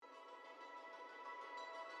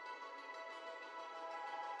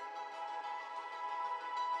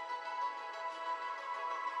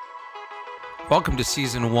Welcome to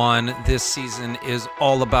Season 1. This season is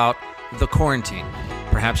all about the quarantine.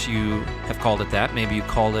 Perhaps you have called it that. Maybe you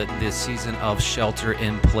called it this season of shelter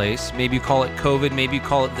in place. Maybe you call it COVID. Maybe you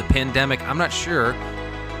call it the pandemic. I'm not sure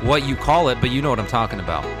what you call it, but you know what I'm talking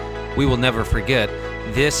about. We will never forget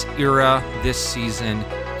this era, this season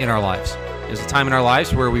in our lives. There's a time in our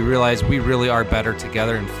lives where we realize we really are better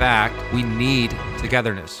together. In fact, we need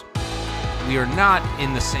togetherness. We are not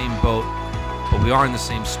in the same boat, but we are in the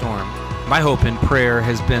same storm. My hope and prayer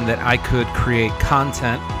has been that I could create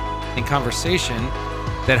content and conversation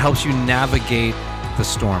that helps you navigate the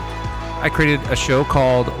storm. I created a show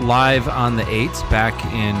called Live on the 8th back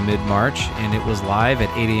in mid-March, and it was live at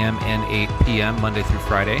 8 a.m. and 8 p.m. Monday through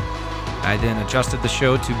Friday. I then adjusted the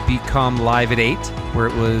show to become live at 8, where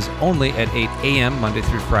it was only at 8 a.m. Monday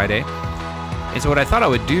through Friday. And so what I thought I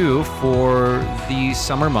would do for the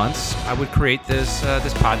summer months, I would create this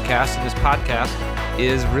podcast. And this podcast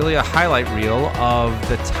is really a highlight reel of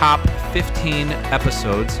the top 15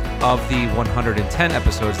 episodes of the 110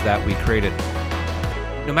 episodes that we created.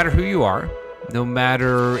 No matter who you are, no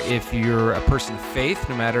matter if you're a person of faith,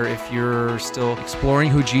 no matter if you're still exploring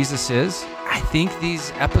who Jesus is, I think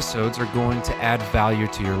these episodes are going to add value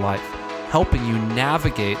to your life, helping you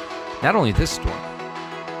navigate not only this storm,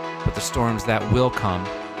 but the storms that will come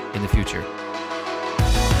in the future.